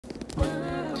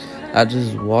I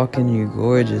just walk in, you're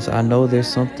gorgeous. I know there's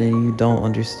something you don't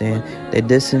understand. They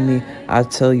dissing me, I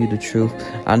tell you the truth.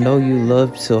 I know you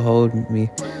love to hold me.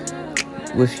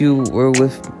 With you, we're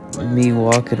with me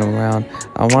walking around.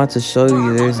 I want to show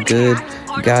you there's good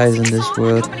guys in this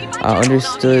world. I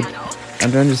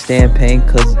understand pain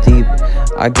cuts deep.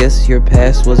 I guess your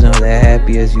past wasn't that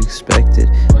happy as you expected.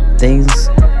 Things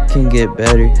can get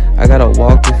better. I gotta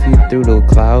walk with you through the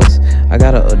clouds. I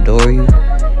gotta adore you.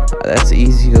 That's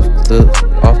easy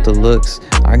off the looks.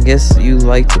 I guess you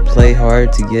like to play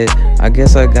hard to get. I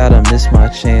guess I gotta miss my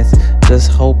chance.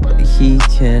 Just hope he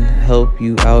can help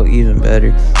you out even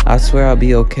better. I swear I'll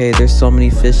be okay. There's so many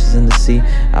fishes in the sea.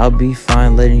 I'll be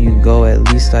fine letting you go. At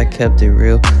least I kept it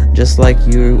real, just like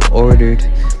you ordered.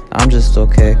 I'm just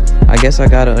okay. I guess I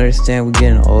gotta understand we're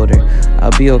getting older.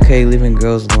 I'll be okay leaving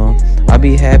girls alone. I'll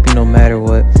be happy no matter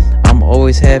what. I'm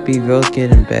always happy, girls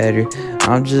getting better.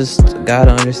 I'm just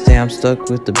gotta understand I'm stuck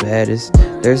with the baddest.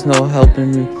 There's no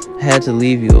helping me, had to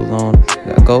leave you alone.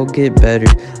 Go get better.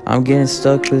 I'm getting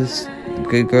stuck with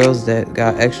good girls that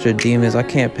got extra demons. I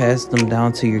can't pass them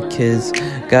down to your kids.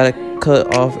 Gotta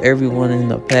cut off everyone in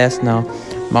the past now.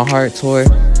 My heart tore.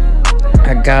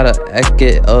 I gotta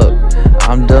get up.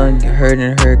 I'm done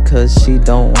hurting her cause she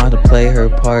don't want to play her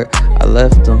part. I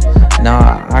left them. Now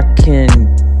I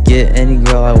can get any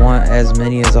girl I want, as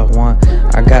many as I want.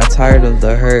 I got tired of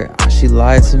the hurt. She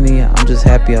lied to me. I'm just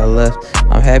happy I left.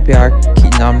 I'm happy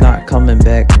I'm not coming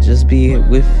back. Just be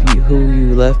with you, who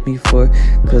you left me for,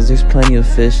 cause there's plenty of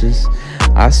fishes.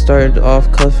 I started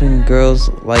off cuffing girls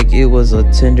like it was a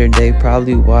Tinder day.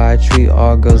 Probably why I treat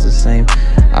all girls the same.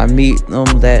 I meet them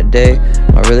that day.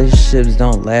 My relationships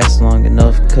don't last long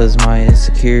enough cause my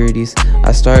insecurities.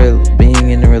 I started being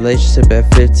in a relationship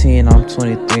at 15. I'm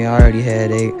 23. I already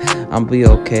had 8. I'll be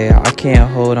okay. I can't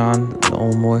hold on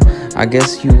no more. I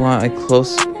guess you want a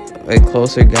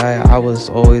closer guy. I was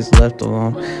always left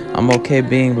alone. I'm okay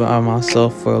being by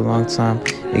myself for a long time.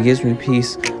 It gives me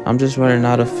peace. I'm just running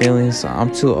out of feelings.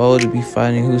 I'm too old to be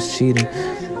fighting who's cheating.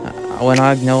 When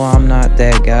I know I'm not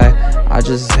that guy, I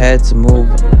just had to move,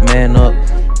 man up.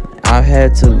 I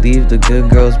had to leave the good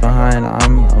girls behind.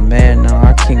 I'm a man now.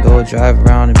 I can go drive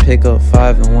around and pick up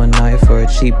 5 in one night for a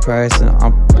cheap price, and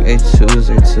I'm a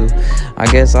chooser too. I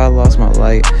guess I lost my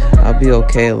light. I'll be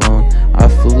okay alone.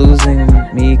 If losing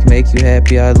me make you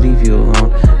happy, I'll leave you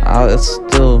alone. I'll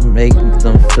still make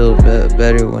them feel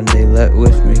better when they let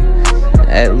with me.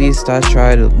 At least I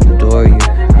try to adore you.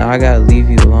 Now I gotta leave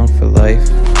you alone for life.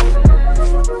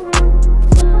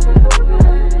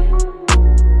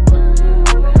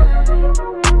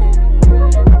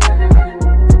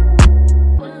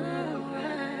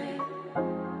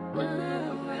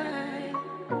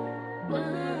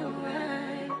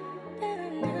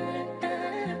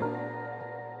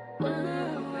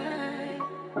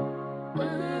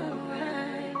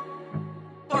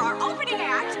 For our opening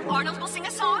act, Arnold will sing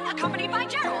a song accompanied by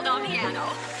Gerald on piano.